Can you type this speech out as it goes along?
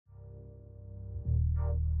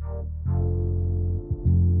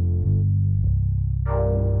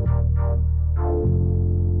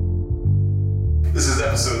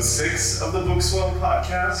episode 6 of the Bookswell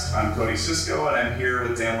podcast. I'm Cody Cisco, and I'm here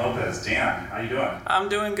with Dan Lopez. Dan, how you doing? I'm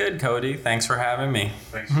doing good, Cody. Thanks for having me.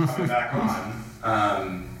 Thanks for coming back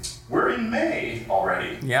on. We're in May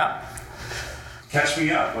already. Yeah. Catch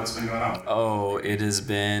me up. What's been going on? Oh, it has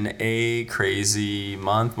been a crazy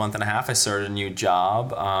month and a half. I started a new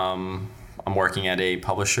job. I'm working at a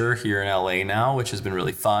publisher here in LA now, which has been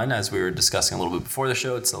really fun. As we were discussing a little bit before the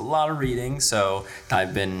show, it's a lot of reading, so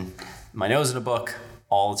I've been my nose in a book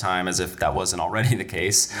all the time, as if that wasn't already the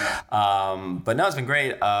case. But no, it's been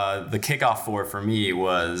great. The kickoff for me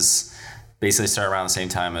was basically started around the same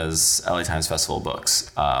time as LA Times Festival of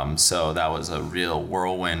Books. So that was a real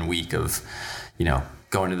whirlwind week of,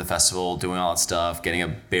 going to the festival, doing all that stuff,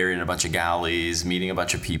 getting buried in a bunch of galleys, meeting a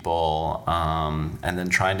bunch of people, and then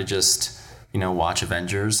trying to just, watch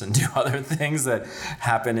Avengers and do other things that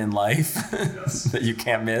happen in life that you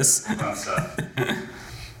can't miss. Fun stuff.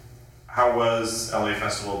 How was LA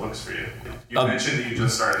Festival of Books for you? You mentioned that you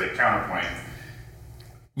just started at Counterpoint.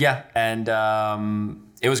 Yeah, and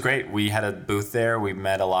it was great. We had a booth there. We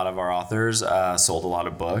met a lot of our authors, sold a lot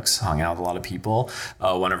of books, hung out with a lot of people.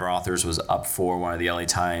 One of our authors was up for one of the LA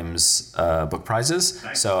Times book prizes.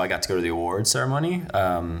 Nice. So I got to go to the awards ceremony.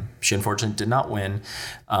 She unfortunately did not win,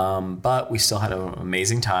 but we still had an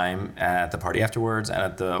amazing time at the party afterwards and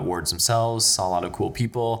at the awards themselves. Saw a lot of cool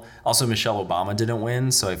people. Also, Michelle Obama didn't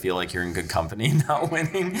win, so I feel like you're in good company not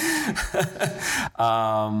winning.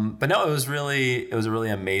 But no, it was a really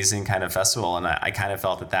amazing kind of festival, and I kind of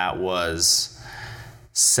felt that was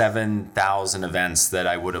 7,000 events that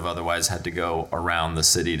I would have otherwise had to go around the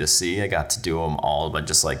city to see. I got to do them all, but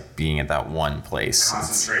just like being at that one place.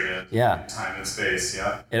 Concentrated. Yeah. Time and space,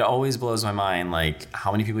 yeah. It always blows my mind, like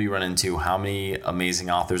how many people you run into, how many amazing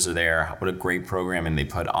authors are there, what a great programming they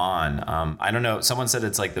put on. I don't know. Someone said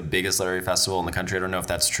it's like the biggest literary festival in the country. I don't know if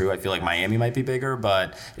that's true. I feel like Miami might be bigger,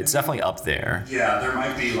 but it's definitely up there. Yeah, there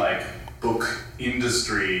might be like book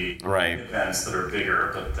industry events that are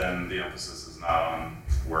bigger, but then the emphasis is not on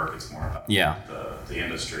work, it's more about the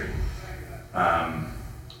industry.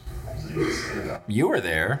 You were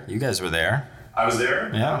there. You guys were there. I was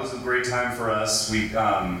there. Yeah. It was a great time for us. We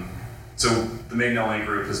so the Made in LA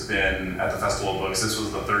group has been at the Festival of Books. This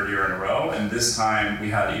was the 3rd year in a row, and this time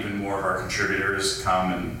we had even more of our contributors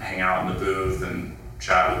come and hang out in the booth and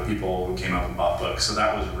chat with people who came up and bought books. So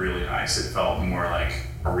that was really nice. It felt more like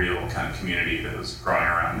a real kind of community that was growing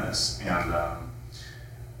around this,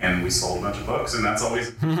 and we sold a bunch of books, and that's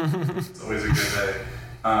always it's always a good day.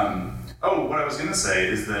 What I was gonna say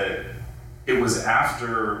is that it was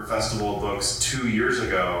after Festival of Books 2 years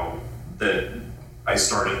ago that I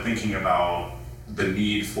started thinking about the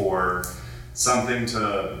need for something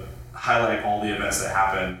to highlight all the events that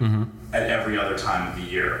happen at every other time of the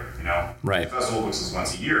year. Right. The Festival of Books is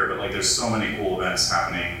once a year, but like there's so many cool events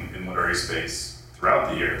happening in literary space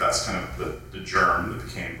throughout the year. That's kind of the germ that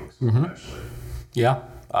became Books eventually. Yeah.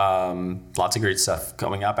 Lots of great stuff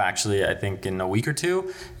coming up. Actually, I think in a week or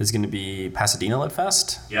two is going to be Pasadena Lit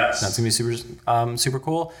Fest. Yes. That's going to be super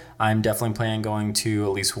cool. I'm definitely planning on going to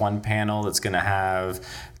at least one panel that's going to have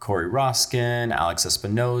Corey Roskin, Alex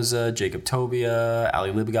Espinoza, Jacob Tobia,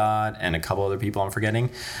 Ali Libgott, and a couple other people I'm forgetting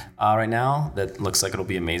right now. That looks like it'll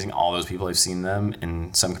be amazing. All those people, I've seen them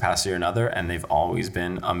in some capacity or another, and they've always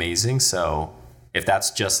been amazing. So if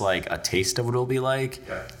that's just like a taste of what it'll be like,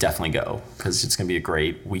 definitely go, because it's going to be a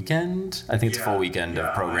great weekend. I think it's a full weekend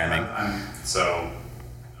of programming.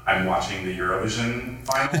 I'm watching the Eurovision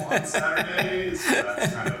final on Saturday, so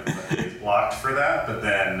that's kind of blocked for that. But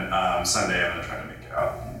then Sunday I'm going to try to make it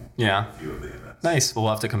out. Yeah. A few of the events. Nice. We'll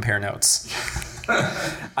have to compare notes.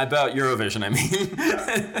 About Eurovision, I mean.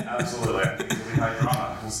 Yeah, absolutely. I think it'll be high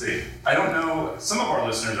drama. We'll see. I don't know. Some of our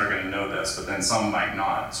listeners are going to know this, but then some might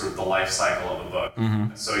not. Sort of the life cycle of a book.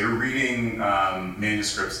 So you're reading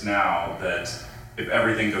manuscripts now that, if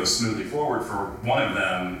everything goes smoothly forward for one of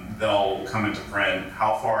them, they'll come into print.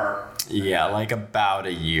 How far? Yeah, like about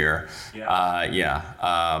a year.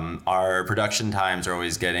 Our production times are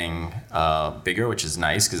always getting bigger, which is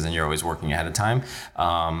nice because then you're always working ahead of time.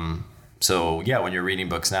 So yeah, when you're reading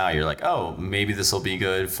books now, you're like, oh, maybe this will be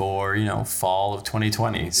good for, fall of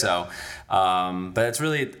 2020. Yeah. So, but it's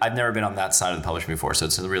really, I've never been on that side of the publishing before. So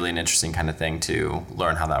it's really an interesting kind of thing to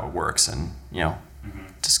learn how that works and,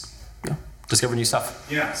 just discover new stuff.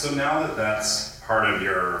 Yeah. So now that that's part of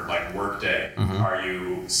your like work day, are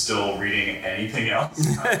you still reading anything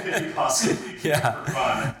else? How could you possibly do it for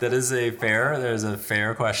fun? There's a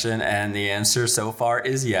fair question, and the answer so far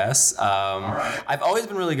is yes. All right. I've always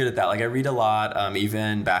been really good at that. Like I read a lot.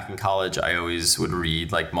 Even back in college, I always would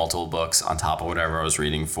read like multiple books on top of whatever I was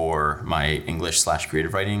reading for my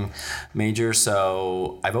English/creative writing major.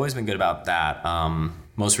 So I've always been good about that.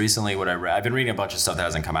 Most recently, what I read, I've been reading a bunch of stuff that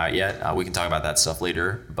hasn't come out yet. We can talk about that stuff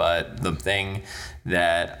later. But the thing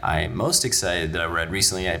that I'm most excited that I read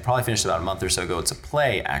recently, I probably finished about a month or so ago. It's a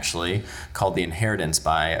play, actually, called The Inheritance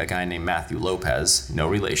by a guy named Matthew Lopez, no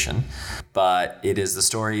relation. But it is the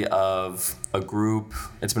story of a group.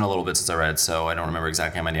 It's been a little bit since I read, so I don't remember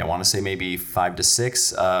exactly how many. I want to say maybe 5 to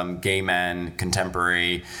 6 gay men,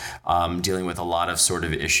 contemporary, dealing with a lot of sort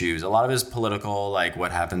of issues. A lot of it is political, like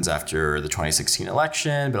what happens after the 2016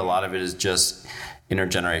 election, but a lot of it is just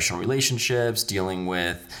intergenerational relationships, dealing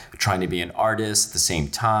with trying to be an artist at the same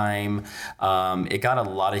time. It got a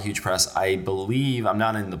lot of huge press. I believe, I'm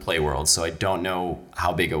not in the play world, so I don't know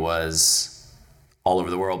how big it was all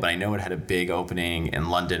over the world, but I know it had a big opening in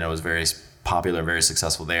London. It was very popular, very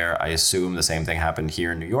successful there. I assume the same thing happened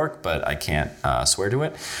here in New York, but I can't swear to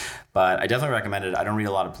it. But I definitely recommend it. I don't read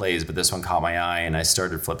a lot of plays, but this one caught my eye, and I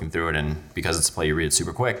started flipping through it. And because it's a play, you read it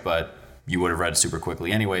super quick, but you would have read super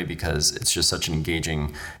quickly anyway, because it's just such an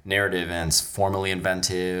engaging narrative and it's formally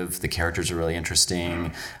inventive. The characters are really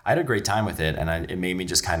interesting. I had a great time with it, and it made me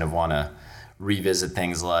just kind of want to revisit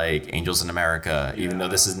things like Angels in America, even though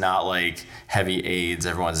this is not like heavy AIDS,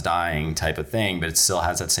 everyone's dying type of thing, but it still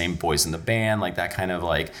has that same voice in the band, like that kind of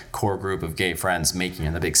like core group of gay friends making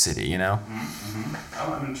in the big city, you know? Mm-hmm.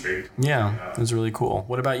 Oh, I'm intrigued. Yeah, it was really cool.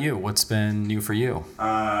 What about you? What's been new for you?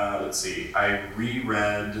 Let's see. I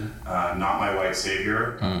reread Not My White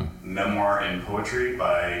Savior, Memoir in Poetry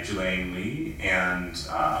by Jelaine Lee, and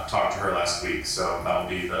talked to her last week, so that'll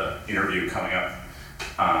be the interview coming up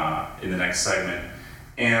in the next segment.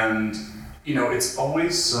 And it's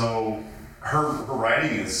always so, her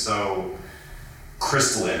writing is so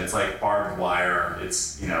crystalline. It's like barbed wire.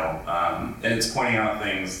 It's and it's pointing out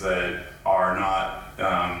things that are not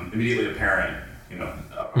immediately apparent,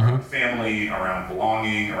 around family, around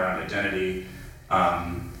belonging, around identity.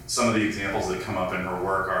 Some of the examples that come up in her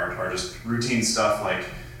work are just routine stuff, like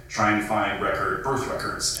trying to find birth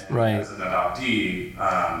records, and right. as an adoptee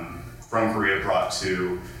from Korea brought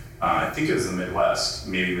to, I think it was the Midwest,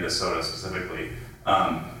 maybe Minnesota specifically.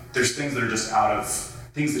 There's things that are just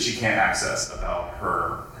things that she can't access about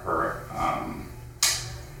her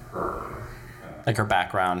like her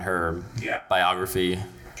background, her biography.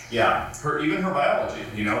 Yeah, even her biology,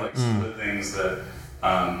 some of the things that,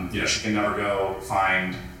 she can never go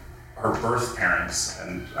find her birth parents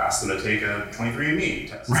and ask them to take a 23andMe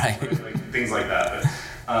test. Right. Like, things like that.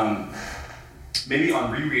 But, maybe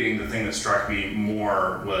on rereading, the thing that struck me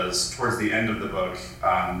more was towards the end of the book,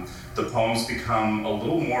 the poems become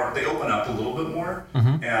they open up a little bit more,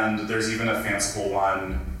 and there's even a fanciful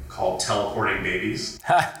one called Teleporting Babies.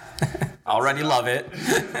 Already love it.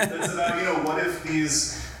 It's about, what if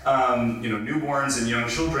these, newborns and young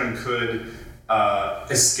children could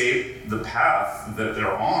escape the path that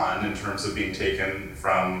they're on in terms of being taken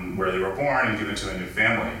from where they were born and given to a new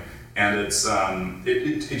family. And it's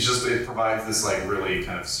it provides this like really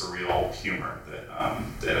kind of surreal humor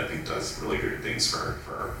that I think does really good things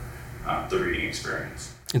for the reading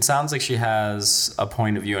experience. It sounds like she has a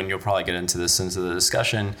point of view, and you'll probably get into this into the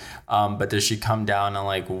discussion. But does she come down on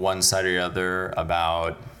like one side or the other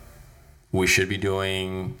about we should be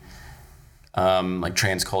doing like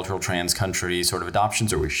transcultural, trans-country sort of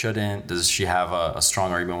adoptions, or we shouldn't? Does she have a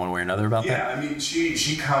strong argument one way or another about that? Yeah, I mean,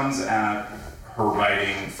 she comes at her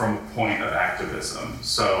writing from a point of activism.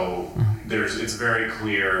 So it's very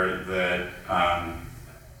clear that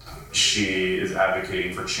she is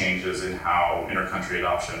advocating for changes in how intercountry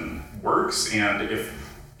adoption works, and if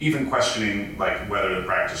even questioning like whether the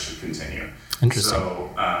practice should continue. Interesting.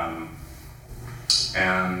 So,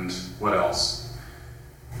 and what else?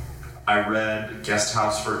 I read Guest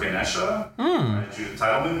House for Ganesha by Judith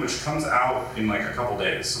Teitelman, which comes out in like a couple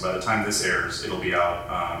days. So by the time this airs, it'll be out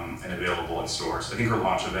and available in stores. I think her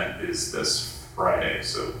launch event is this Friday,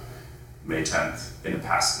 so May 10th, in the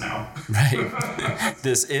past now. Right.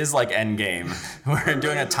 This is like Endgame. We're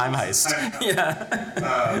doing a time heist.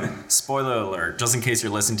 Yeah. Spoiler alert, just in case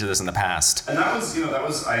you're listening to this in the past. And that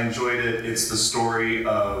was, I enjoyed it. It's the story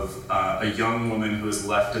of a young woman who is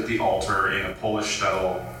left at the altar in a Polish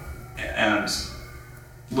shtetl. And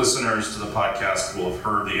listeners to the podcast will have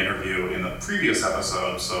heard the interview in the previous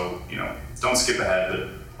episode, so don't skip ahead.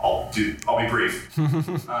 I'll be brief.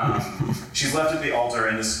 She's left at the altar,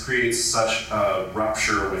 and this creates such a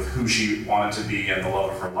rupture with who she wanted to be and the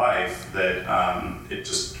love of her life that it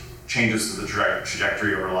just changes the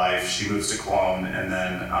trajectory of her life. She moves to Cologne and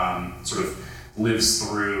then sort of lives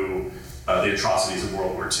through the atrocities of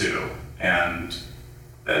World War II. And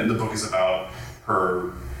the book is about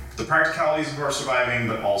the practicalities of her surviving,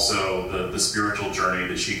 but also the spiritual journey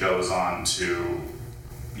that she goes on to,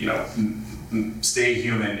 stay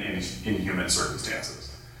human in human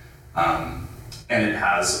circumstances. And it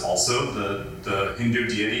has also the Hindu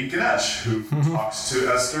deity Ganesh, who talks to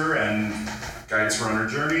Esther and guides her on her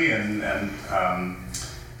journey and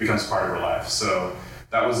becomes part of her life. So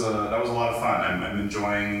that was a lot of fun. I'm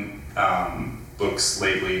enjoying books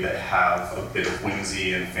lately that have a bit of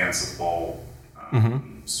whimsy and fanciful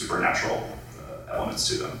supernatural elements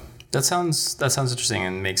to them. That sounds interesting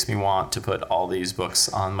and makes me want to put all these books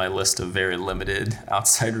on my list of very limited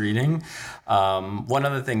outside reading. One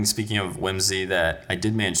other thing, speaking of whimsy, that I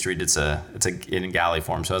did manage to read, it's in galley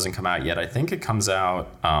form, so it hasn't come out yet. I think it comes out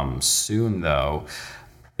soon though.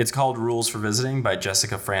 It's called Rules for Visiting by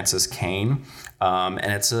Jessica Frances Kane, and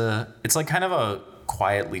it's like kind of a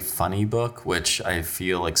quietly funny book, which I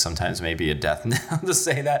feel like sometimes may be a death knell to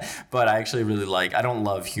say that, but I actually really like. I don't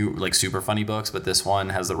love super funny books, but this one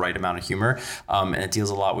has the right amount of humor, and it deals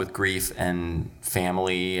a lot with grief and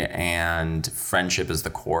family, and friendship is the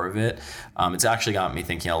core of it. It's actually got me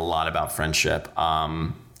thinking a lot about friendship.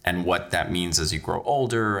 And what that means as you grow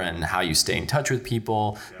older and how you stay in touch with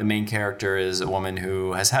people. Yeah. The main character is a woman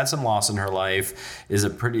who has had some loss in her life, is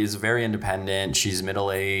very independent. She's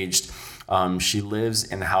middle-aged. She lives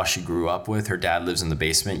in the house she grew up with. Her dad lives in the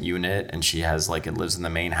basement unit, and she lives in the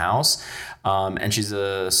main house. And she's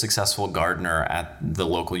a successful gardener at the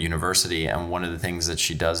local university. And one of the things that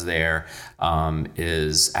she does there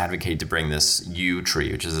is advocate to bring this yew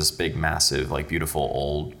tree, which is this big, massive, beautiful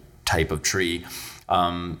old type of tree,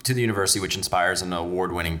 to the university, which inspires an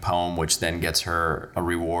award-winning poem, which then gets her a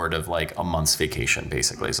reward of a month's vacation,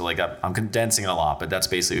 basically. So I'm condensing it a lot, but that's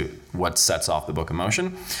basically what sets off the book in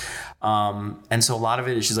motion. And so a lot of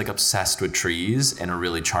it is she's obsessed with trees in a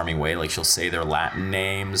really charming way. She'll say their Latin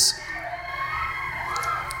names.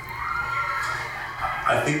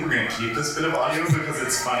 I think we're going to keep this bit of audio because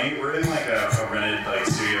it's funny. We're in a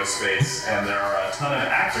rented studio space, and there are a ton of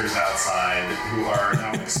actors outside who are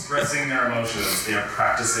now expressing their emotions. They are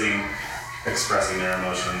practicing expressing their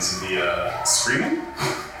emotions via screaming.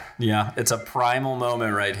 Yeah, it's a primal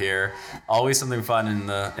moment right here. Always something fun in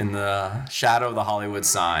the shadow of the Hollywood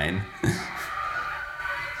sign.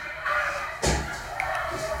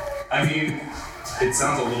 I mean, it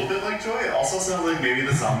sounds a little bit like Joy. It also sounds like maybe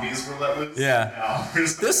the zombies were let loose. Yeah.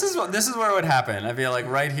 This is where it would happen. I feel like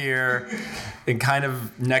right here, and kind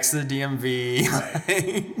of next to the DMV. Right.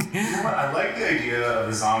 You know what? I like the idea of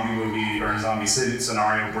a zombie movie or a zombie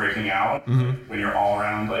scenario breaking out when you're all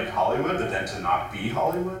around Hollywood, but then to not be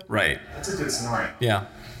Hollywood. Right. That's a good scenario. Yeah.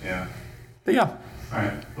 Yeah. But yeah. All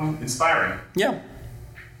right. Well, inspiring. Yeah.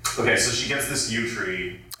 Okay, so she gets this yew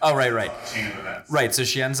tree. Oh, right. Chain of events. Right, so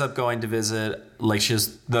she ends up going to visit, she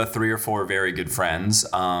has the 3 or 4 very good friends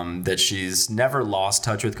that she's never lost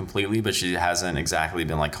touch with completely, but she hasn't exactly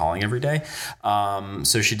been calling every day.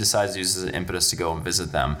 So she decides to use this as an impetus to go and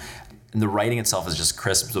visit them. And the writing itself is just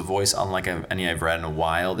crisp. The voice, unlike any I've read in a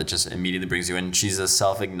while, that just immediately brings you in. She's a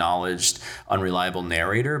self-acknowledged, unreliable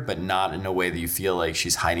narrator, but not in a way that you feel like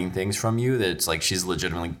she's hiding things from you, that it's she's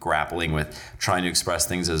legitimately grappling with trying to express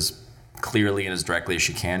things as clearly and as directly as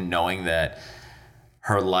she can, knowing that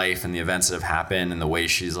her life and the events that have happened and the way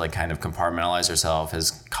she's kind of compartmentalized herself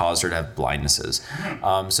has caused her to have blindnesses.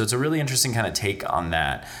 So it's a really interesting kind of take on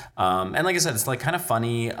that. And like I said, it's kind of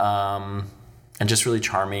funny and just really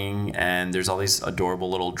charming. And there's all these adorable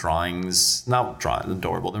little drawings, not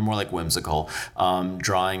adorable, they're more whimsical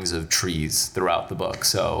drawings of trees throughout the book.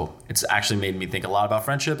 So it's actually made me think a lot about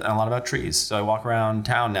friendship and a lot about trees. So I walk around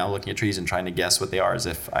town now looking at trees and trying to guess what they are as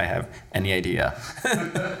if I have any idea.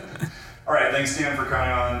 All right, thanks, Dan, for coming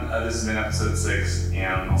on. This has been episode 6,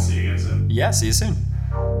 and I'll see you again soon. Yeah, see you soon.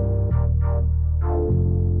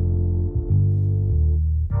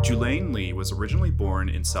 Julaine Lee was originally born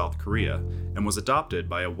in South Korea and was adopted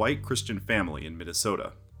by a white Christian family in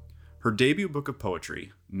Minnesota. Her debut book of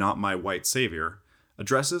poetry, Not My White Savior,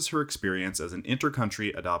 addresses her experience as an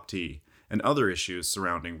intercountry adoptee and other issues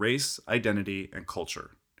surrounding race, identity, and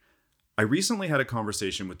culture. I recently had a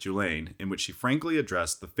conversation with Julaine in which she frankly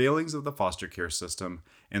addressed the failings of the foster care system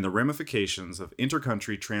and the ramifications of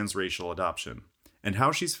intercountry transracial adoption, and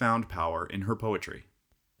how she's found power in her poetry.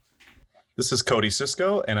 This is Cody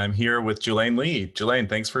Cisco, and I'm here with Julaine Lee. Julaine,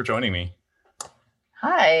 thanks for joining me.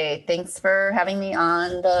 Hi, thanks for having me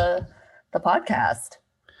on the podcast.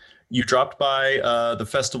 You dropped by the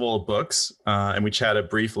Festival of Books and we chatted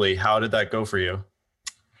briefly. How did that go for you?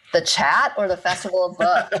 The chat or the Festival of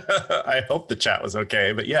Books? I hope the chat was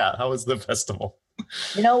okay, but yeah, how was the festival?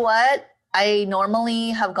 You know what? I normally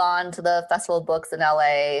have gone to the Festival of Books in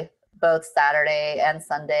LA both Saturday and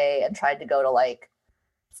Sunday and tried to go to like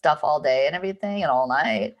stuff all day and everything and all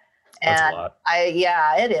night. That's And a lot.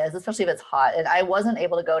 yeah, it is, especially if it's hot. And I wasn't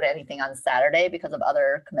able to go to anything on Saturday because of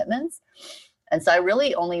other commitments. And so I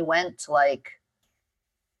really only went to I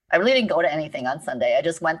really didn't go to anything on Sunday. I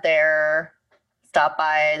just went there, stopped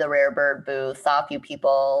by the Rare Bird booth, saw a few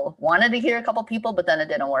people, wanted to hear a couple people, but then it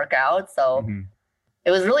didn't work out. So it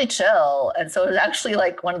was really chill. And so it was actually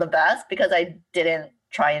like one of the best because I didn't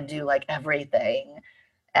try and do like everything.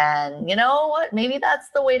 And you know what? Maybe that's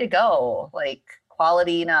the way to go. Like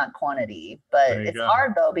quality, not quantity. But it's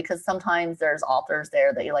hard though, because sometimes there's authors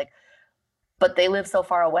there that you're like, but they live so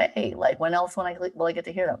far away. Like when else will I get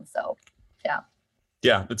to hear them? So yeah.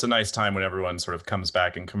 Yeah, it's a nice time when everyone sort of comes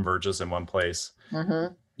back and converges in one place.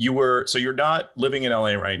 Mm-hmm. You're not living in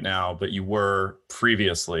LA right now, but you were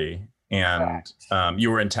previously, and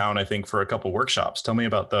you were in town, I think, for a couple workshops. Tell me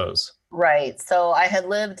about those. Right. So I had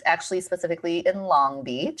lived actually specifically in Long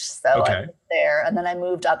Beach. So I lived there, and then I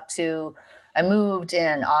moved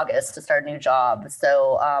in August to start a new job.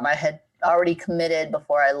 So I had already committed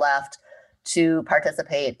before I left to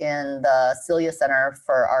participate in the Celia Center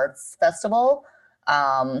for Arts Festival,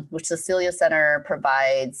 which the Celia Center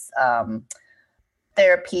provides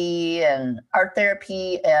therapy and art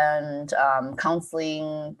therapy and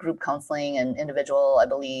counseling, group counseling and individual, I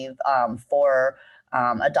believe, for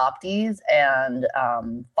adoptees and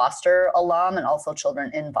foster alum and also children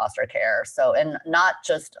in foster care. So, and not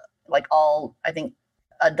just like all, I think,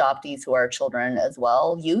 adoptees who are children as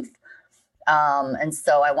well, youth. And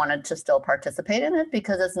so I wanted to still participate in it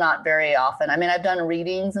because it's not very often. I mean, I've done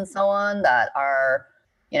readings and so on that are,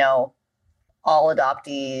 all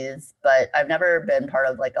adoptees, but I've never been part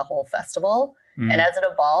of like a whole festival. And as it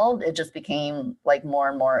evolved, it just became like more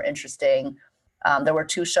and more interesting. There were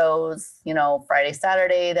 2 shows, Friday,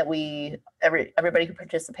 Saturday that everybody who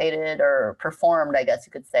participated or performed, I guess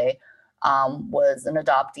you could say, was an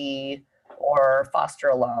adoptee or foster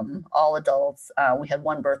alum, all adults. We had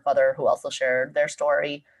one birth mother who also shared their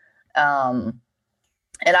story. And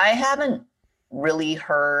I haven't really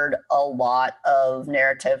heard a lot of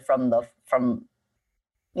narrative from the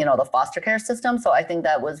foster care system. So I think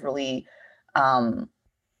that was really, I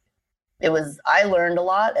learned a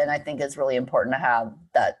lot, and I think it's really important to have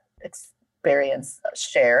that experience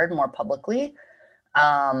shared more publicly.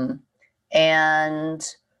 And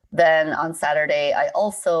then on Saturday, I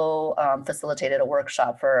also facilitated a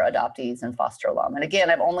workshop for adoptees and foster alum. And again,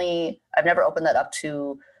 I've never opened that up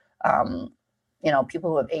to, people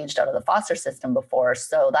who have aged out of the foster system before.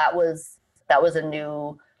 So that was a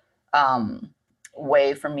new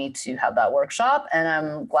way for me to have that workshop, and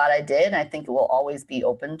I'm glad I did. And I think it will always be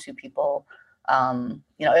open to people.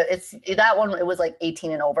 It's that one. It was like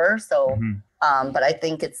 18 and over. So, but I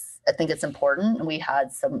think it's important. And we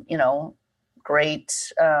had some,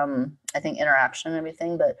 great, I think, interaction and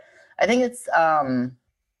everything. But I think it's,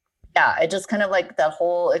 it just kind of like that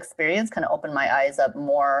whole experience kind of opened my eyes up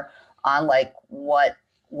more on like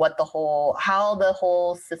how the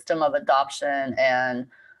whole system of adoption and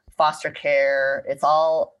foster care, it's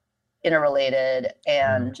all interrelated,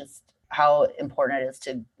 and just how important it is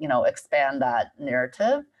to, expand that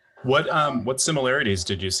narrative. What similarities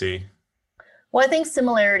did you see? Well, I think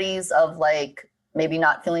similarities of like maybe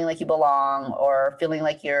not feeling like you belong or feeling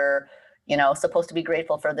like you're, supposed to be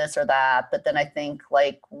grateful for this or that. But then I think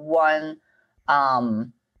like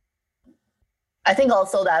I think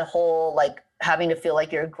also that whole like having to feel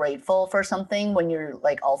like you're grateful for something when you're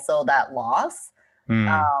like also that loss.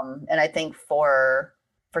 And I think for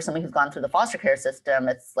somebody who's gone through the foster care system,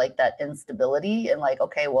 it's like that instability and like,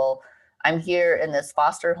 okay, well, I'm here in this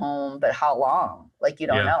foster home, but how long? Like, you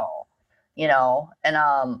don't know,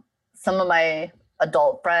 and some of my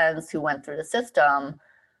adult friends who went through the system,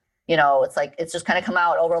 it's like, it's just kind of come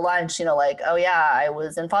out over lunch, like, oh yeah, I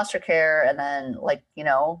was in foster care and then like,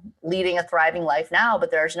 leading a thriving life now, but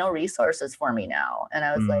there's no resources for me now. And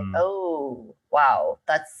I was like, oh, wow,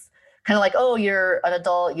 that's kind of like, oh, you're an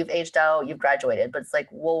adult, you've aged out, you've graduated, but it's like,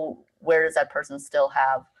 well, where does that person still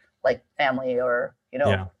have like family or,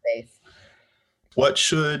 faith? What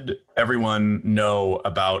should everyone know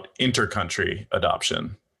about intercountry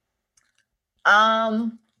adoption?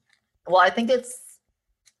 Well, I think it's,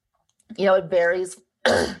 it varies,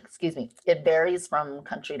 excuse me, it varies from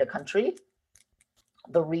country to country.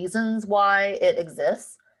 the reasons why it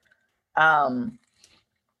exists.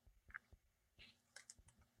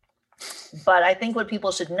 But I think what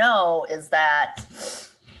people should know is that,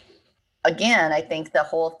 again, I think the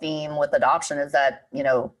whole theme with adoption is that, you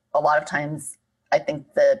know, a lot of times I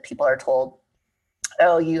think that people are told,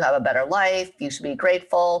 oh, you have a better life, you should be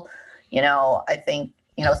grateful. You know, I think,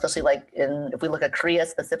 you know, especially like if we look at Korea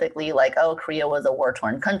specifically, like, oh, Korea was a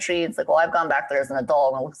war-torn country. It's like, well, I've gone back there as an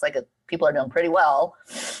adult and it looks like people are doing pretty well.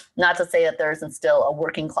 Not to say that there isn't still a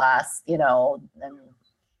working class, you know, and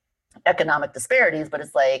economic disparities, but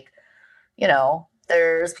it's like, you know,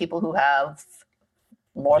 there's people who have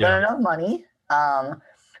more than enough money.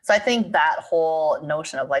 So I think that whole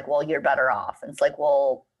notion of like, well, you're better off. And it's like,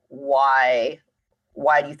 well, why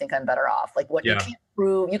do you think I'm better off? Like what you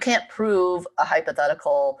can't prove a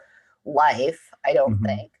hypothetical life, I don't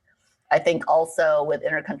think. I think also with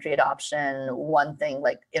intercountry adoption, one thing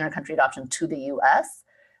like intercountry adoption to the US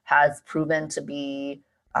has proven to be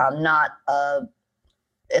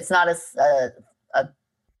it's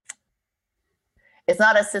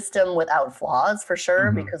not a system without flaws for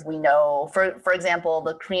sure, because we know, for example,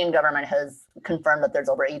 the Korean government has confirmed that there's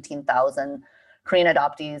over 18,000 Korean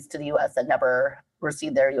adoptees to the US that never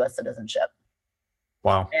received their US citizenship.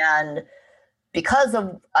 Wow. And because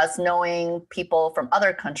of us knowing people from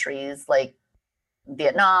other countries like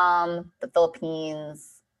Vietnam, the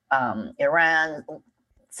Philippines, Iran,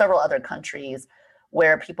 several other countries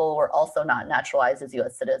where people were also not naturalized as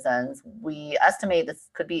US citizens, we estimate this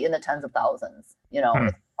could be in the tens of thousands. You know,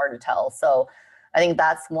 it's hard to tell. So I think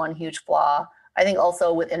that's one huge flaw. I think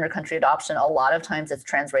also with intercountry adoption, a lot of times it's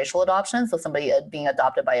transracial adoption. So somebody being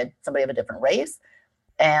adopted by somebody of a different race.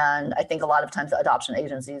 And I think a lot of times the adoption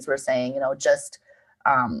agencies were saying, just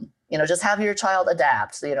have your child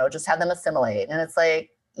adapt, just have them assimilate. And it's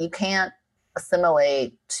like, you can't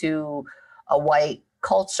assimilate to a white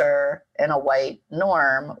culture and a white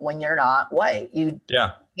norm when you're not white. You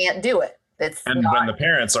can't do it. When the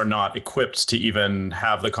parents are not equipped to even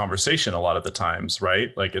have the conversation a lot of the times,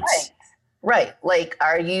 right? Like it's right. Like,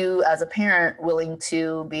 are you as a parent willing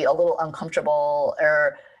to be a little uncomfortable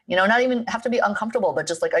or, not even have to be uncomfortable, but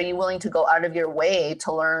just like, are you willing to go out of your way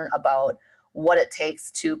to learn about what it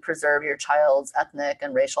takes to preserve your child's ethnic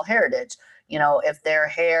and racial heritage? If their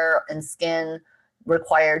hair and skin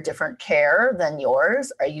require different care than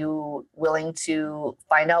yours, are you willing to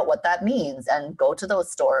find out what that means and go to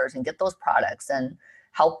those stores and get those products and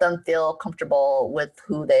help them feel comfortable with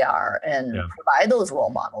who they are and provide those role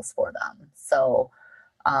models for them? So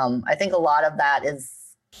I think a lot of that is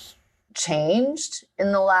changed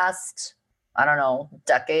in the last,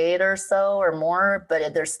 decade or so or more,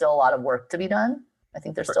 but there's still a lot of work to be done. I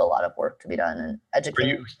think there's still a lot of work to be done in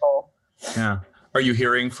educating people. Yeah. Are you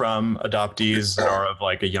hearing from adoptees that are of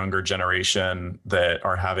like a younger generation that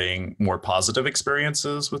are having more positive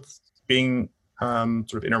experiences with being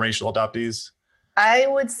sort of interracial adoptees? I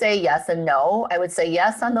would say yes and no. I would say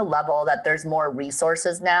yes on the level that there's more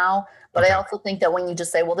resources now. But I also think that when you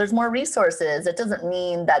just say, well, there's more resources, it doesn't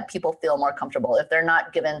mean that people feel more comfortable. If they're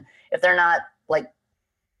not like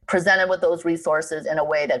presented with those resources in a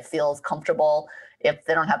way that feels comfortable, if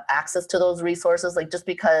they don't have access to those resources, like just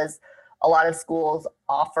because a lot of schools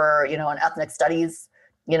offer, an ethnic studies,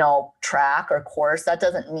 track or course, that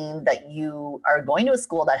doesn't mean that you are going to a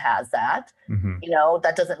school that has that.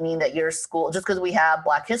 That doesn't mean that your school, just because we have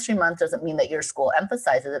Black History Month, doesn't mean that your school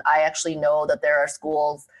emphasizes it. I actually know that there are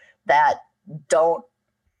schools that don't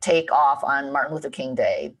take off on Martin Luther King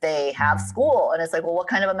Day. They have school, and it's like, well, what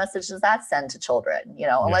kind of a message does that send to children?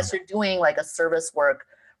 Unless you're doing like a service work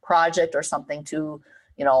project or something to,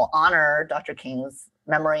 honor Dr. King's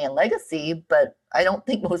memory and legacy. But I don't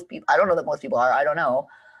know that most people are. I don't know.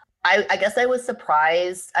 I guess I was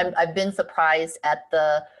surprised. I've been surprised at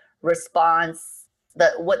the response,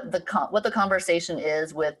 that what the conversation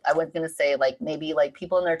is with, I was going to say like maybe like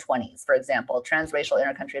people in their 20s, for example, transracial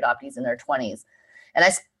intercountry adoptees in their 20s. And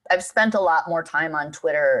I've spent a lot more time on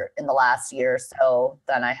Twitter in the last year or so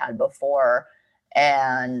than I had before.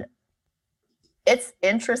 And it's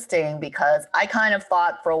interesting because I kind of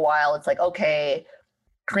thought for a while, it's like, okay,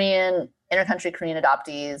 intercountry Korean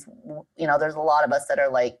adoptees, there's a lot of us that are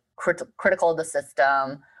like critical of the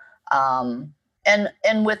system.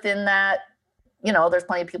 And within that, there's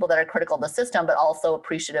plenty of people that are critical of the system, but also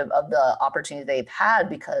appreciative of the opportunity they've had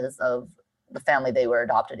because of the family they were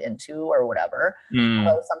adopted into or whatever.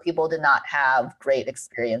 So some people did not have great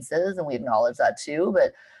experiences, and we acknowledge that too.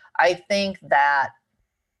 But I think that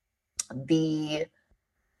the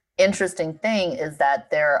interesting thing is that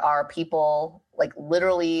there are people like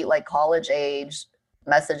literally like college age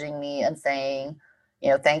messaging me and saying,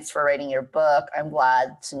 thanks for writing your book. I'm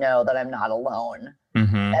glad to know that I'm not alone.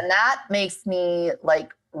 Mm-hmm. And that makes me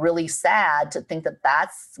like really sad to think that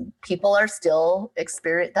people are still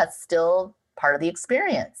that's still part of the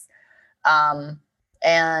experience.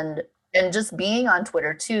 And just being on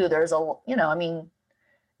Twitter too, there's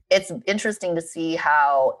it's interesting to see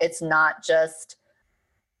how it's not just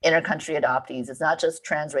intercountry adoptees. It's not just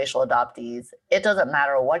transracial adoptees. It doesn't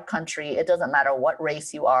matter what country, it doesn't matter what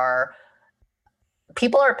race you are.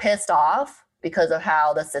 People are pissed off because of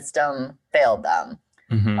how the system failed them.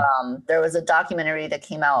 Mm-hmm. There was a documentary that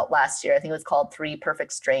came out last year. I think it was called Three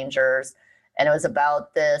Perfect Strangers. And it was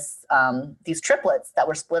about these triplets that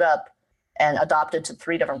were split up and adopted to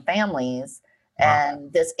 3 different families. Wow.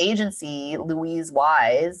 And this agency, Louise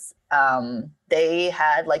Wise, they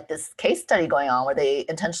had like this case study going on where they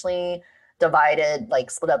intentionally divided, like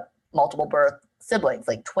split up multiple birth siblings,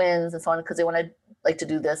 like twins and so on, because they wanted like to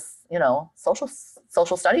do this,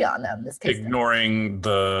 social study on them. This case ignoring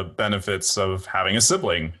the benefits of having a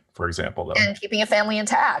sibling, for example, though, and keeping a family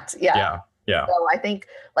intact. Yeah. So I think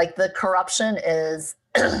like the corruption is,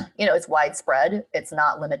 it's widespread. It's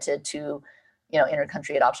not limited to,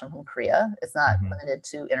 intercountry adoption from Korea. It's not limited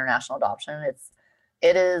to international adoption.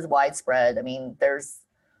 It is widespread. I mean, there's,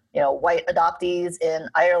 white adoptees in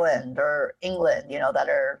Ireland or England, that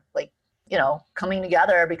are like, coming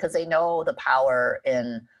together because they know the power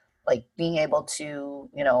in like being able to,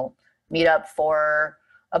 meet up for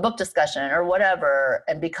a book discussion or whatever.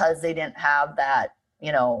 And because they didn't have that,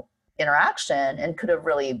 interaction and could have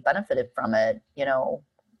really benefited from it,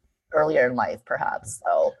 earlier in life, perhaps.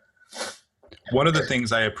 So one of the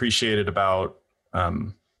things I appreciated about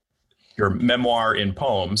your memoir in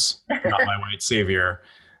poems, Not My White Savior,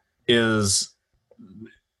 is,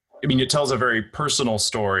 it tells a very personal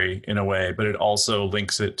story in a way, but it also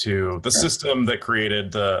links it to the system that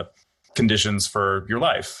created the conditions for your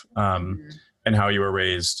life, and how you were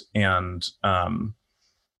raised. And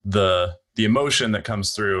the emotion that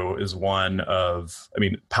comes through is one of,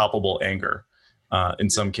 palpable anger in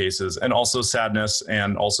some cases, and also sadness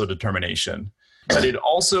and also determination. But it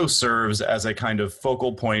also serves as a kind of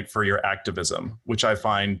focal point for your activism, which I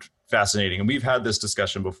find fascinating. And we've had this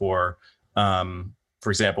discussion before. For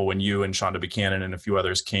example, when you and Shonda Buchanan and a few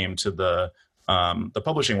others came to the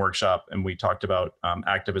publishing workshop, and we talked about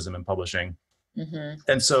activism and publishing. Mm-hmm.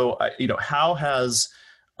 And so, how has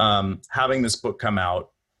having this book come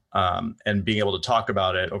out and being able to talk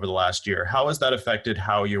about it over the last year, how has that affected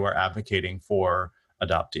how you are advocating for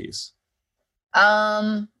adoptees?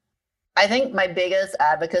 I think my biggest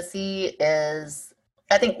advocacy is,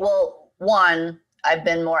 one, I've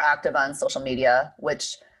been more active on social media,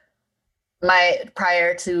 which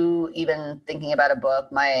prior to even thinking about a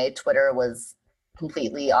book, my Twitter was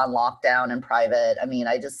completely on lockdown and private.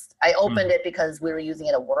 I opened it because we were using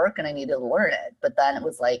it at work and I needed to learn it. But then it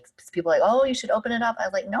was like, people were like, oh, you should open it up. I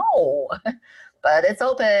was like, no, but it's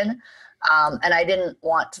open. And I didn't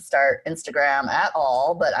want to start Instagram at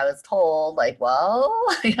all, but I was told like, well,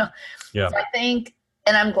 Yeah. So I think,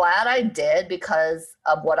 and I'm glad I did because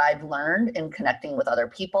of what I've learned in connecting with other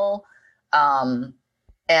people. And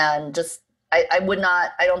just, I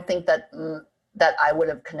don't think that I would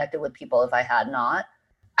have connected with people if I had not.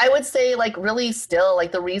 I would say like really still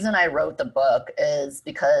like the reason I wrote the book is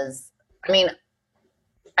because,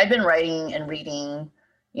 I've been writing and reading,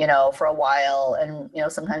 for a while. And,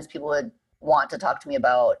 sometimes people would want to talk to me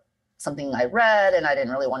about something I read and I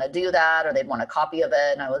didn't really want to do that, or they'd want a copy of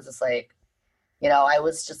it. And I was just like, I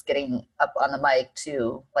was just getting up on the mic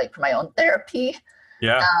to like for my own therapy.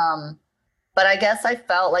 Yeah. But I guess I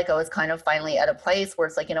felt like I was kind of finally at a place where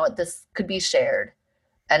it's like, this could be shared.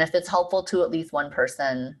 And if it's helpful to at least one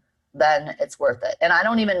person, then it's worth it. And I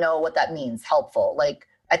don't even know what that means, helpful. Like,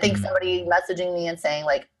 I think somebody messaging me and saying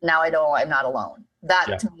like, now I'm not alone.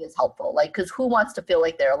 That to me is helpful. Like, cause who wants to feel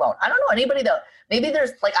like they're alone? I don't know anybody that, maybe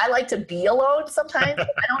there's like, I like to be alone sometimes.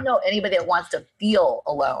 But I don't know anybody that wants to feel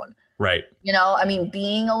alone. Right.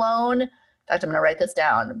 Being alone, in fact, I'm going to write this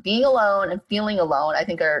down. Being alone and feeling alone, I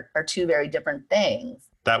think are 2 very different things.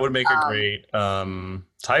 That would make a great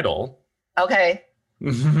title. Okay.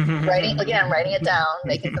 writing it down,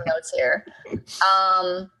 making some notes here.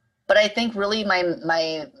 But I think really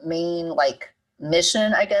my main like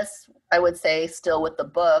mission, I guess I would say still with the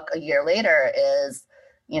book a year later is,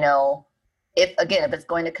 if it's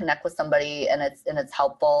going to connect with somebody and it's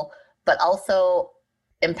helpful, but also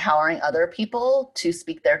empowering other people to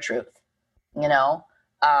speak their truth, whether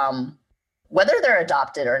they're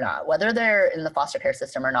adopted or not, whether they're in the foster care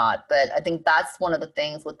system or not. But I think that's one of the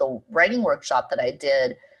things with the writing workshop that I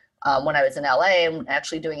did when I was in LA, and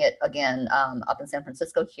actually doing it again up in San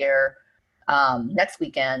Francisco here, next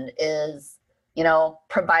weekend is,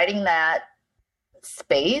 providing that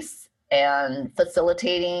space and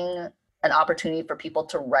facilitating an opportunity for people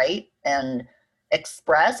to write and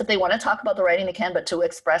express. If they want to talk about the writing, they can, but to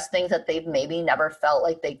express things that they've maybe never felt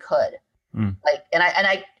like they could. Like, and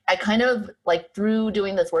I kind of like, through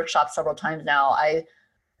doing this workshop several times now,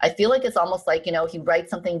 I feel like it's almost like, he writes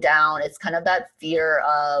something down. It's kind of that fear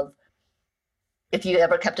of, if you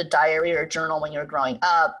ever kept a diary or a journal when you were growing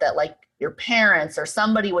up, that like your parents or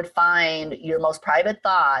somebody would find your most private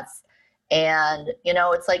thoughts. And,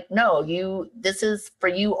 it's like, no, this is for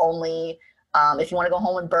you only. If you want to go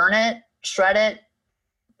home and burn it, shred it,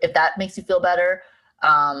 if that makes you feel better.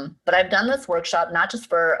 But I've done this workshop, not just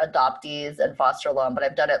for adoptees and foster alum, but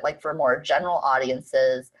I've done it like for more general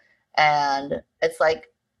audiences. And it's like,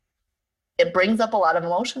 it brings up a lot of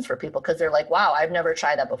emotions for people because they're like, wow, I've never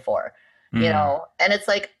tried that before, and it's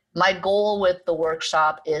like, my goal with the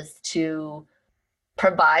workshop is to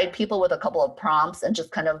provide people with a couple of prompts and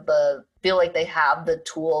just kind of feel like they have the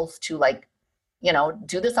tools to like,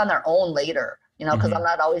 do this on their own later, because I'm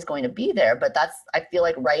not always going to be there. But I feel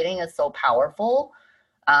like writing is so powerful,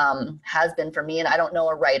 has been for me. And I don't know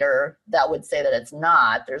a writer that would say that it's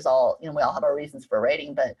not. There's all, we all have our reasons for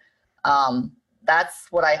writing, but that's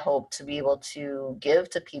what I hope to be able to give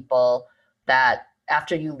to people, that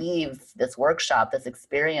after you leave this workshop, this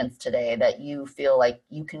experience today, that you feel like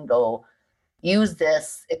you can go use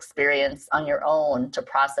this experience on your own to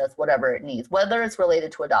process whatever it needs, whether it's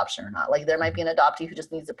related to adoption or not. Like, there might be an adoptee who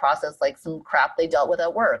just needs to process like some crap they dealt with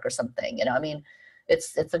at work or something, I mean,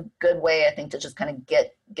 it's a good way, I think, to just kind of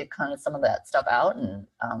get kind of some of that stuff out, and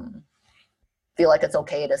feel like it's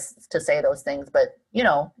okay to say those things, but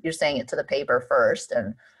you're saying it to the paper first,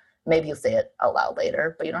 and maybe you'll say it out loud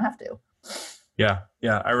later, but you don't have to. Yeah.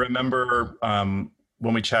 I remember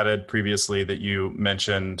when we chatted previously that you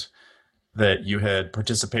mentioned that you had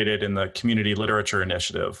participated in the community literature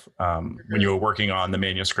initiative when you were working on the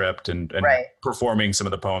manuscript and right. performing some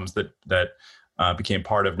of the poems that became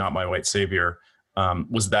part of Not My White Savior.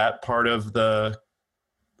 Was that part of the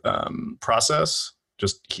process?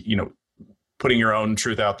 Just, putting your own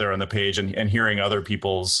truth out there on the page and hearing other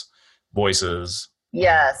people's voices?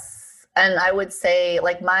 Yes. And I would say,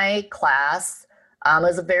 like, my class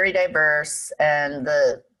is very diverse, and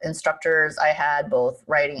the instructors I had, both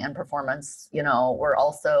writing and performance, were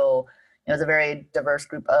also, it was a very diverse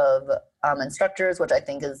group of instructors, which I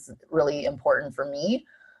think is really important for me.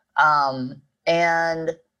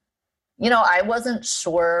 And, I wasn't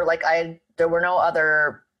sure, like, there were no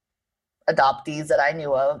other adoptees that I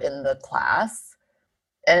knew of in the class,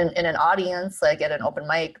 and in an audience, like at an open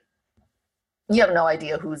mic, you have no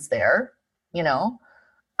idea who's there.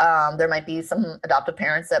 There might be some adoptive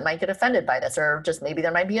parents that might get offended by this, or just maybe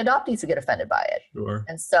there might be adoptees who get offended by it. Sure.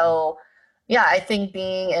 And so, yeah, I think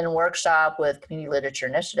being in a workshop with Community Literature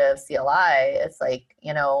Initiative, CLI, it's like,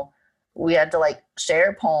 we had to like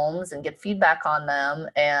share poems and get feedback on them.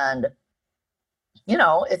 And,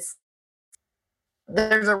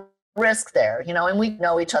 there's a risk there, and we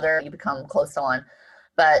know each other, you become close to one.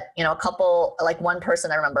 But, one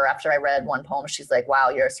person I remember, after I read one poem, she's like, wow,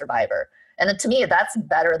 you're a survivor. And then to me, that's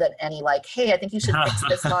better than any like, hey, I think you should fix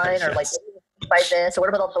this line, yes. Or like, by this, or what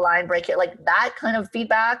about the line break here? Like, that kind of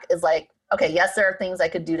feedback is like, okay, yes, there are things I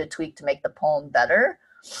could do to tweak to make the poem better.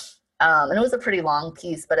 And it was a pretty long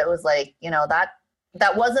piece, but it was like,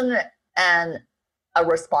 that wasn't a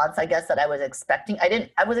response, I guess, that I was expecting.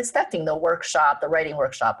 I was expecting the writing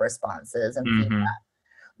workshop responses and feedback.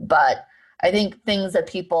 But I think things that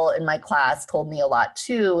people in my class told me a lot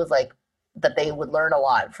too was like that they would learn a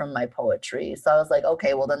lot from my poetry. So I was like,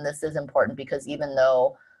 okay, well then this is important, because even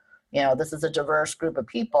though, this is a diverse group of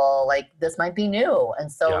people, like this might be new. And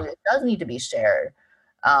so It does need to be shared.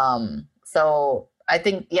 So I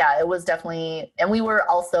think, it was definitely, and we were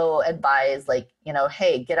also advised like,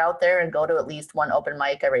 hey, get out there and go to at least one open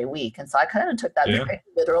mic every week. And so I kind of took that very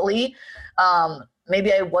literally.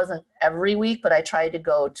 Maybe I wasn't every week, but I tried to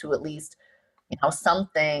go to at least,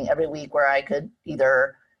 something every week where I could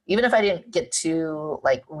either, even if I didn't get to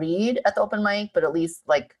like read at the open mic, but at least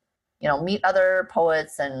like, meet other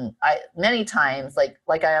poets. And many times,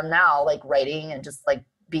 like I am now, like writing and just like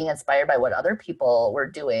being inspired by what other people were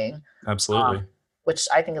doing. Absolutely. Which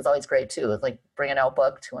I think is always great too, is like bring an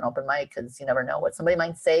notebook to an open mic, because you never know what somebody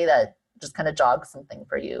might say that just kind of jogs something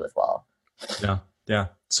for you as well. Yeah.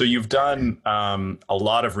 So you've done a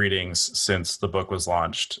lot of readings since the book was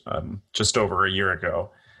launched just over a year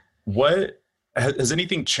ago. What has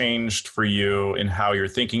anything changed for you in how you're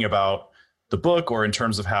thinking about the book, or in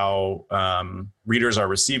terms of how readers are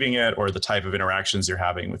receiving it, or the type of interactions you're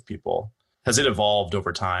having with people? Has it evolved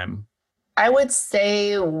over time? I would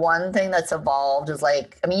say one thing that's evolved is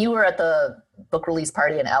like, I mean, you were at the book release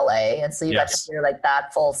party in LA, and so you got to Yes. hear like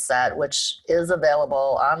that full set, which is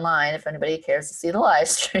available online if anybody cares to see the live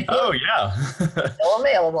stream. Oh yeah. Still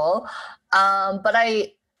available. But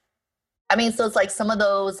I mean, so it's like some of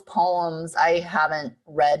those poems I haven't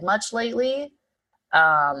read much lately.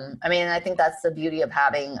 I mean, I think that's the beauty of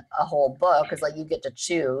having a whole book is like you get to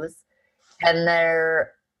choose. And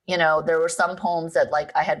there, you know, there were some poems that like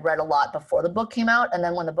I had read a lot before the book came out. And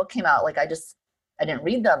then when the book came out, like I didn't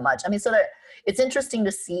read them much. I mean, so that it's interesting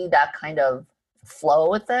to see that kind of flow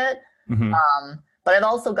with it. Mhm. But I've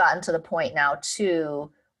also gotten to the point now too,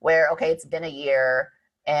 where, okay, it's been a year.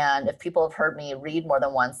 And if people have heard me read more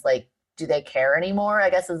than once, like, do they care anymore? I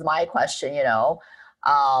guess is my question, you know?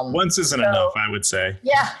 Once isn't so- enough, I would say.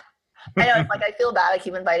 Yeah. I know, it's like I feel bad. I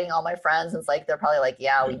keep inviting all my friends. And it's like they're probably like,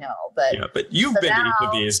 yeah, we know. But Yeah, but you've So been to each of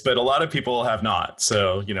now- these, but a lot of people have not.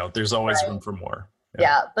 So, you know, there's always Right. room for more.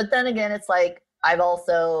 yeah. But then again, it's like I've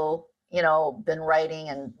also, you know, been writing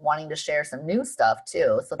and wanting to share some new stuff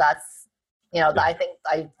too. So that's, you know, Yeah. I think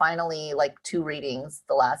I finally like the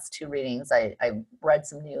last two readings, I read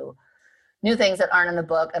some new things that aren't in the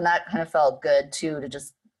book. And that kind of felt good too, to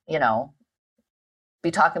just, you know, be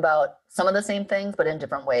talking about some of the same things, but in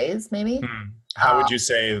different ways, maybe. How would you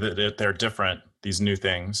say that they're different, these new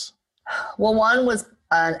things? Well, one was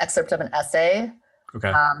an excerpt of an essay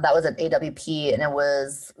Okay. that was at AWP, and it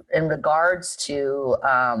was in regards to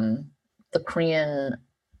the Korean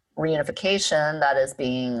reunification that is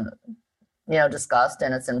being, you know, discussed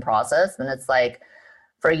and it's in process. And it's like,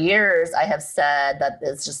 for years, I have said that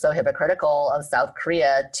it's just so hypocritical of South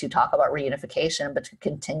Korea to talk about reunification, but to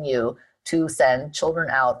continue to send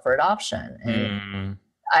children out for adoption. And Mm,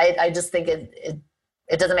 I just think it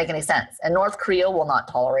doesn't make any sense. And North Korea will not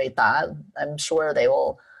tolerate that. I'm sure they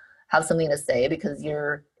will have something to say, because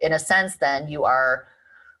you're, in a sense, then you're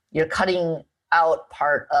cutting out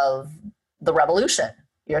part of the revolution.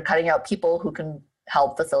 You're cutting out people who can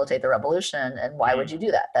help facilitate the revolution. And why would you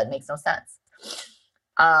do that? That makes no sense.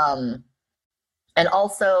 And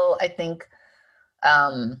also, I think,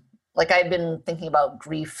 like I've been thinking about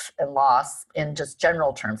grief and loss in just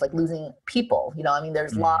general terms, like losing people, you know, I mean,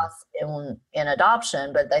 there's loss in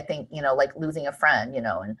adoption, but I think, you know, like losing a friend, you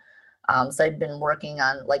know, and so I've been working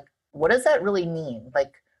on like, what does that really mean?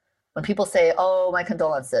 Like when people say, oh, my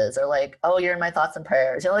condolences, or like, oh, you're in my thoughts and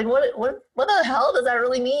prayers, you're like, what the hell does that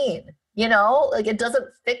really mean? You know, like it doesn't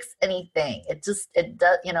fix anything. It does,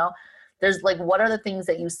 you know, there's like, what are the things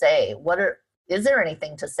that you say? Is there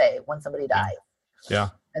anything to say when somebody dies? yeah.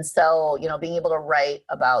 And so, you know, being able to write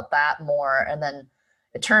about that more. And then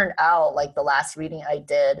it turned out like the last reading I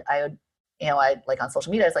did, I would, you know, I like on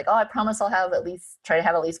social media, I was like, oh, I promise I'll try to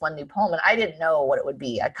have at least one new poem. And I didn't know what it would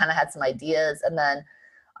be. I kind of had some ideas. And then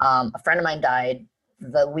a friend of mine died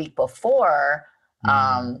the week before.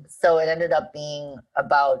 So it ended up being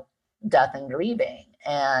about death and grieving,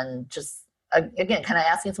 and just, again, kind of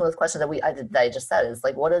asking some of those questions that I just said, is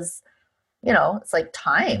like, what is, you know, it's like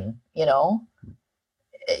time, you know,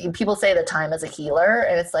 people say that time is a healer,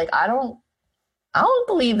 and it's like, I don't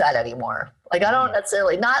believe that anymore. Like, I don't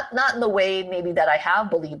necessarily, not in the way maybe that I have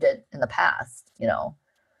believed it in the past, you know?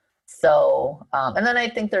 So, and then I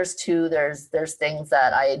think there's things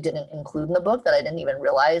that I didn't include in the book that I didn't even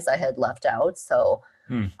realize I had left out. So,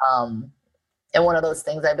 and one of those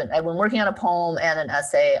things I've been working on a poem and an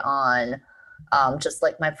essay on, just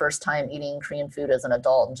like my first time eating Korean food as an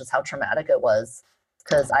adult, and just how traumatic it was,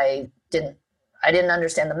 because I didn't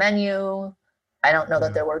understand the menu. I don't know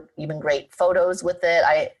that there were even great photos with it.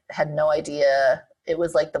 I had no idea. It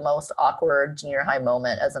was like the most awkward junior high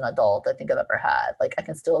moment as an adult I think I've ever had. Like, I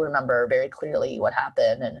can still remember very clearly what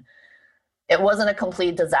happened, and it wasn't a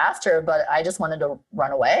complete disaster, but I just wanted to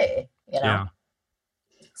run away, you know? Yeah.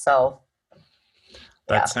 So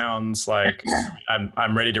That sounds like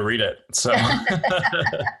I'm ready to read it. So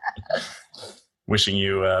wishing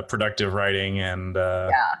you productive writing and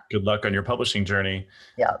good luck on your publishing journey.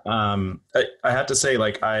 Yeah. I have to say,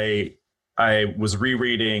 like, I was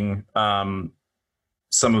rereading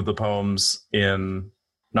some of the poems in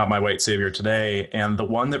Not My White Savior today, and the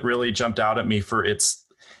one that really jumped out at me for it's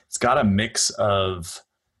got a mix of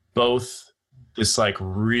both this like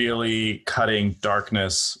really cutting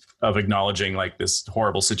darkness of acknowledging like this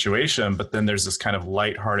horrible situation, but then there's this kind of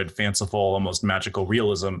lighthearted, fanciful, almost magical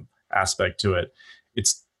realism aspect to it.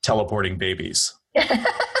 It's teleporting babies,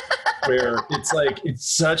 where it's like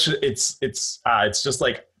it's just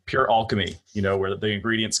like pure alchemy, you know, where the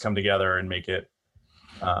ingredients come together and make it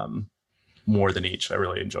more than each. I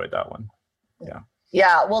really enjoyed that one.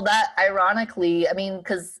 Yeah. Well, that ironically, I mean,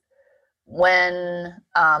 because when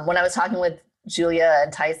I was talking with Julia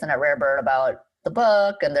and Tyson at Rare Bird about the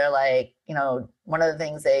book, and they're like, one of the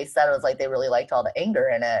things they said was like they really liked all the anger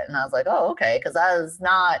in it, and I was like, oh, okay, because that is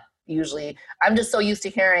not usually. I'm just so used to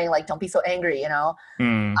hearing like, don't be so angry,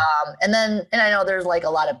 Mm. And I know there's like a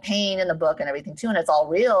lot of pain in the book and everything too, and it's all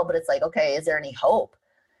real, but it's like, okay, is there any hope?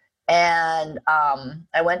 And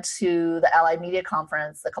I went to the Allied Media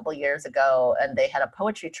Conference a couple of years ago, and they had a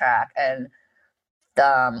poetry track, and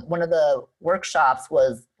one of the workshops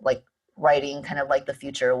was like writing kind of like the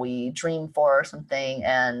future we dream for or something.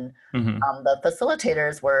 And the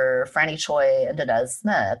facilitators were Franny Choi and Denez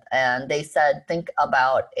Smith. And they said, think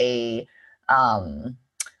about a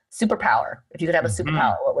superpower. If you could have a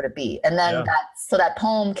superpower, what would it be? And then that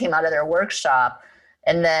poem came out of their workshop.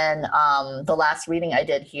 And then the last reading I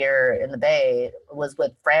did here in the Bay was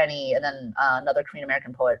with Franny and then another Korean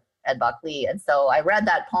American poet, Ed Bok Lee. And so I read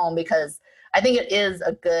that poem because I think it is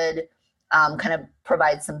a good kind of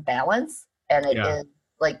provides some balance, and it is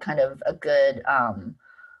like kind of a good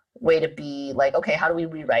way to be like, okay, how do we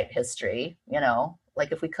rewrite history?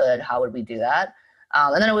 Like if we could, how would we do that?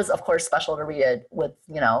 And then it was, of course, special to read it with,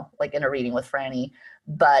 like in a reading with Franny.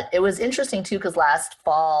 But it was interesting too, because last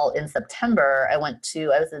fall in September, I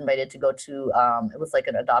was invited to go to, it was like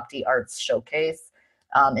an adoptee arts showcase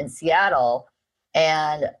in Seattle.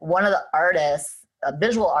 And one of the artists, a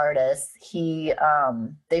visual artist,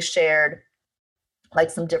 they shared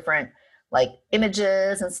like some different like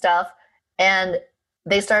images and stuff. And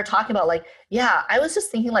they started talking about like, yeah, I was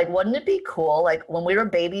just thinking like, wouldn't it be cool? Like when we were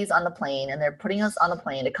babies on the plane and they're putting us on the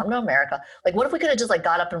plane to come to America, like what if we could have just like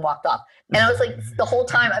got up and walked off? And I was like, the whole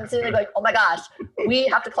time I'm sitting there like, oh my gosh, we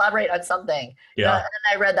have to collaborate on something. Yeah. And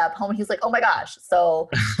then I read that poem and he's like, oh my gosh. So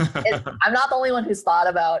I'm not the only one who's thought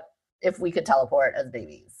about if we could teleport as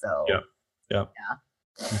babies. So yeah.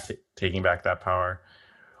 Taking back that power.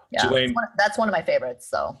 Yeah, Jelaine, that's one of my favorites.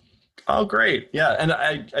 So. Oh, great. Yeah. And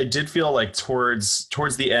I did feel like towards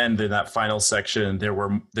the end in that final section, there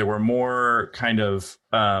were more kind of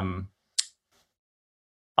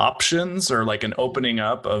options or like an opening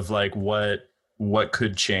up of like what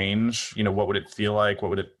could change, what would it feel like? What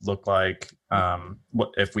would it look like?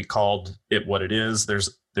 What if we called it what it is?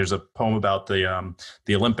 There's a poem about the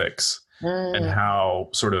Olympics and how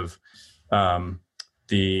sort of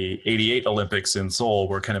the 88 Olympics in Seoul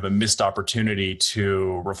were kind of a missed opportunity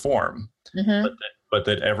to reform, but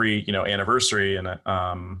that every, anniversary and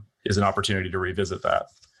is an opportunity to revisit that.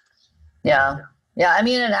 Yeah. Yeah. I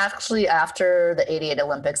mean, and actually after the 88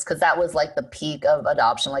 Olympics, cause that was like the peak of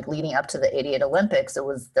adoption, like leading up to the 88 Olympics, there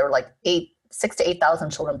were like 6,000 to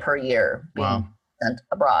 8,000 children per year being sent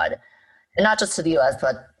abroad, and not just to the US,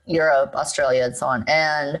 but Europe, Australia, and so on.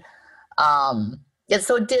 And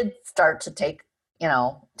so it did start to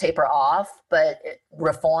taper off, but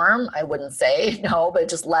reform, I wouldn't say no, but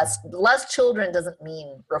just less children doesn't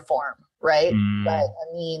mean reform, right? But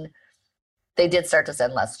I mean, they did start to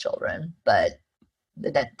send less children, but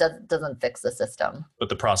that doesn't fix the system. But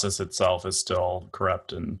the process itself is still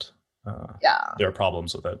corrupt, and there are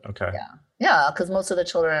problems with it. Okay. Yeah, because most of the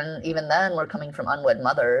children, even then, were coming from unwed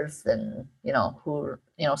mothers, and who were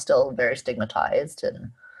still very stigmatized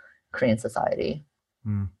in Korean society.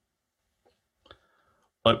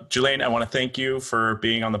 Well, Jelaine, I want to thank you for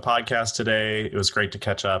being on the podcast today. It was great to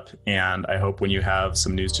catch up, and I hope when you have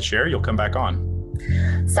some news to share, you'll come back on.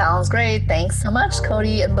 Sounds great. Thanks so much,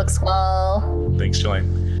 Cody and Bookswell. Thanks, Jelaine.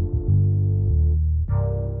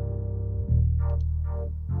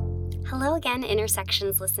 Hello again,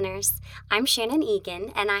 Intersections listeners. I'm Shannon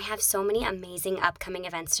Egan, and I have so many amazing upcoming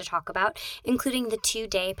events to talk about, including the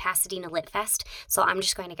 2-day Pasadena Lit Fest, so I'm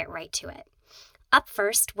just going to get right to it. Up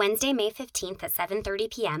first, Wednesday, May 15th at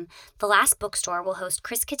 7:30 p.m., The Last Bookstore will host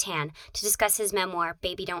Chris Kattan to discuss his memoir,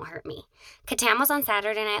 Baby Don't Hurt Me. Kattan was on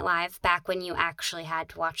Saturday Night Live, back when you actually had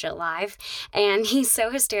to watch it live, and he's so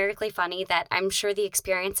hysterically funny that I'm sure the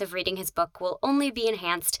experience of reading his book will only be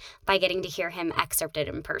enhanced by getting to hear him excerpted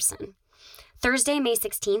in person. Thursday, May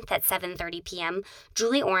 16th at 7:30 p.m.,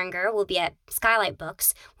 Julie Oringer will be at Skylight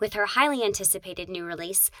Books with her highly anticipated new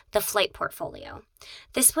release, The Flight Portfolio.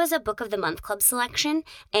 This was a Book of the Month Club selection,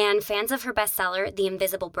 and fans of her bestseller, The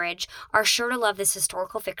Invisible Bridge, are sure to love this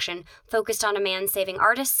historical fiction focused on a man saving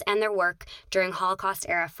artists and their work during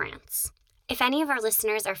Holocaust-era France. If any of our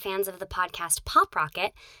listeners are fans of the podcast Pop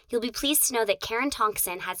Rocket, you'll be pleased to know that Karen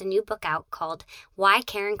Tongson has a new book out called Why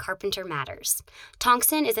Karen Carpenter Matters.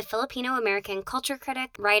 Tongson is a Filipino-American culture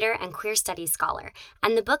critic, writer, and queer studies scholar,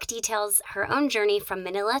 and the book details her own journey from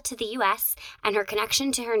Manila to the U.S. and her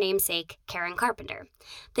connection to her namesake, Karen Carpenter.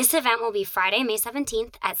 This event will be Friday, May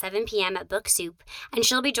 17th at 7 p.m. at Book Soup, and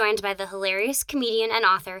she'll be joined by the hilarious comedian and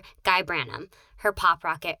author Guy Branum, her Pop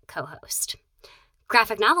Rocket co-host.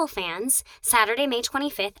 Graphic novel fans, Saturday, May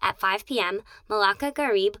 25th at 5 p.m., Malaka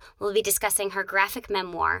Garib will be discussing her graphic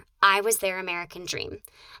memoir, I Was Their American Dream.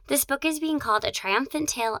 This book is being called a triumphant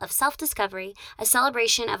tale of self-discovery, a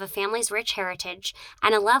celebration of a family's rich heritage,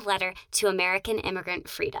 and a love letter to American immigrant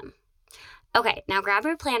freedom. Okay, now grab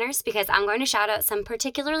your planners because I'm going to shout out some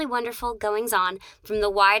particularly wonderful goings-on from the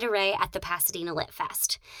wide array at the Pasadena Lit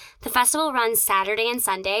Fest. The festival runs Saturday and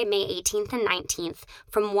Sunday, May 18th and 19th,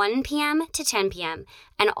 from 1 p.m. to 10 p.m.,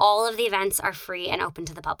 and all of the events are free and open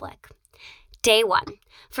to the public. Day 1.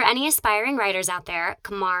 For any aspiring writers out there,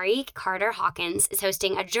 Kamari Carter Hawkins is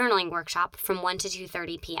hosting a journaling workshop from 1 to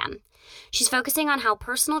 2:30 p.m. She's focusing on how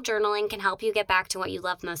personal journaling can help you get back to what you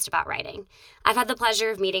love most about writing. I've had the pleasure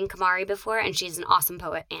of meeting Kamari before, and she's an awesome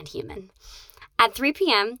poet and human. At 3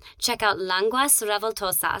 p.m., check out Languas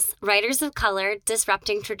Revoltosas, Writers of Color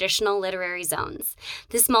Disrupting Traditional Literary Zones.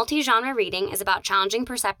 This multi-genre reading is about challenging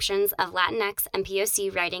perceptions of Latinx and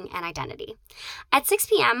POC writing and identity. At 6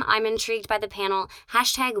 p.m., I'm intrigued by the panel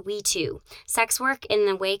 #WeToo, Sex Work in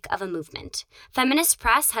the Wake of a Movement. Feminist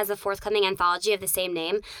Press has a forthcoming anthology of the same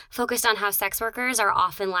name, focused on how sex workers are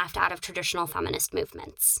often left out of traditional feminist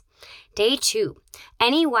movements. Day 2.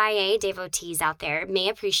 Any YA devotees out there may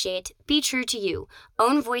appreciate Be True to You,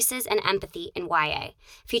 Own Voices and Empathy in YA,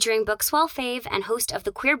 featuring Bookswell fave and host of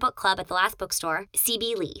the Queer Book Club at the Last Bookstore,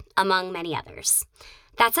 C.B. Lee, among many others.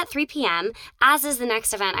 That's at 3 p.m., as is the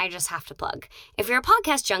next event I just have to plug. If you're a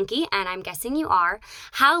podcast junkie, and I'm guessing you are,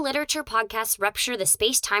 How Literature Podcasts Rupture the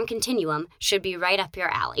Space-Time Continuum should be right up your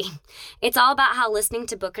alley. It's all about how listening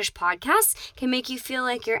to bookish podcasts can make you feel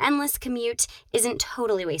like your endless commute isn't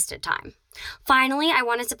totally wasted time. Finally, I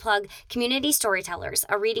wanted to plug Community Storytellers,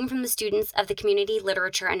 a reading from the students of the Community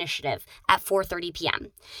Literature Initiative at 4:30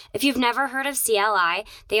 p.m. If you've never heard of CLI,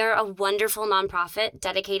 they are a wonderful nonprofit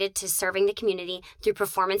dedicated to serving the community through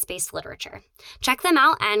performance-based literature. Check them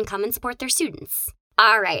out and come and support their students.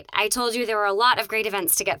 All right, I told you there were a lot of great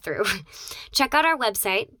events to get through. Check out our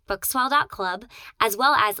website, bookswell.club, as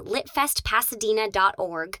well as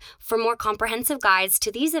litfestpasadena.org for more comprehensive guides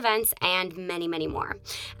to these events and many, many more.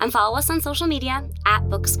 And follow us on social media at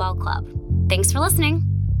Bookswell Club. Thanks for listening.